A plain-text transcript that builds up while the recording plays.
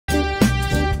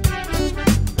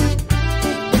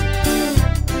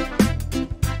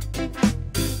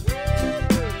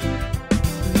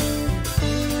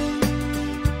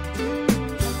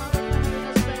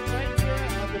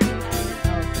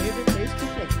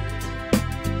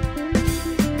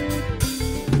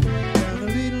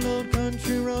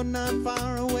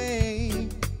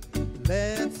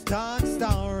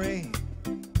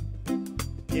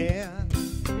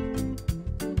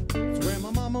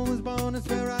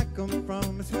I come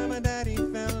from. It's where my daddy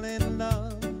fell in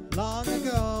love long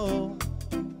ago.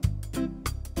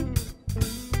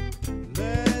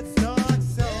 Let's talk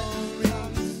story.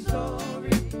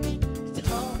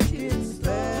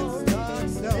 Let's talk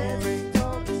story.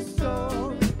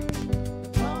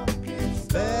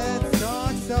 Let's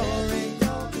talk story.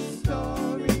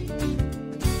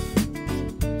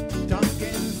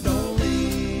 Talking story.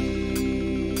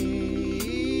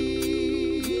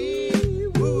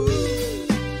 Woo.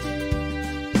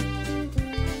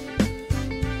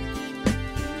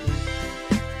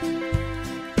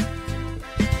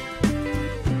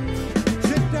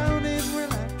 Sit down and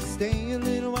relax, stay a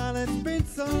little while. It's been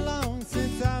so long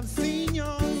since I've seen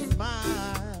your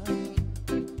smile.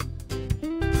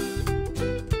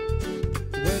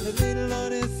 Well, a little of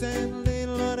this and a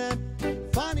little of that.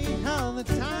 Funny how the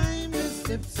time just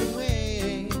slips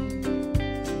away.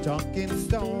 Talking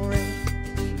story.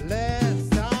 Let's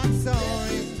talk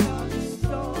story. Let's talk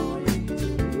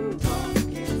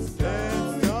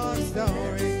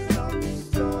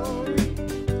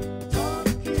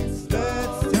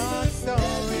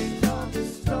story. Let's talk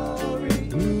story.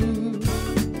 Ooh.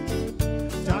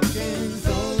 Talking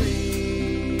story.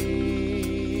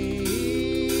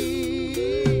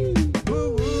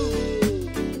 Woo woo.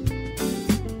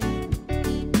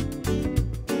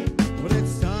 Well,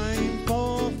 it's time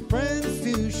for friends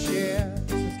to share.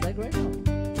 Just like right now.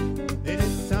 And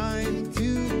it's time to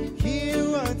hear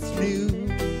what's new.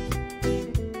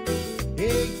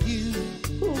 Hey, you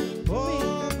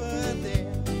over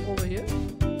there, Over here.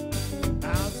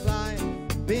 how's life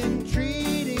been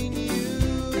treating you?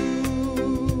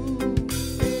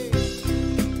 Hey.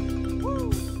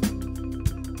 Woo.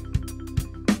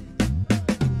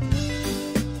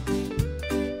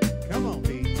 Come on,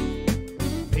 baby,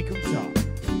 make 'em talk.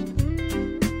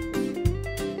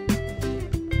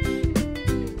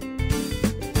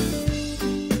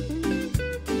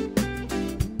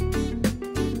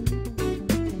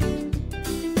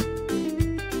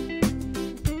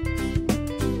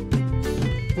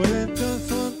 Well, that's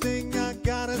just one thing I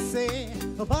gotta say.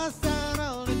 I'll bust out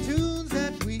all the tunes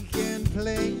that we can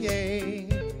play.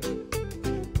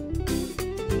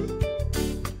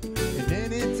 And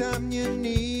anytime you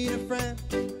need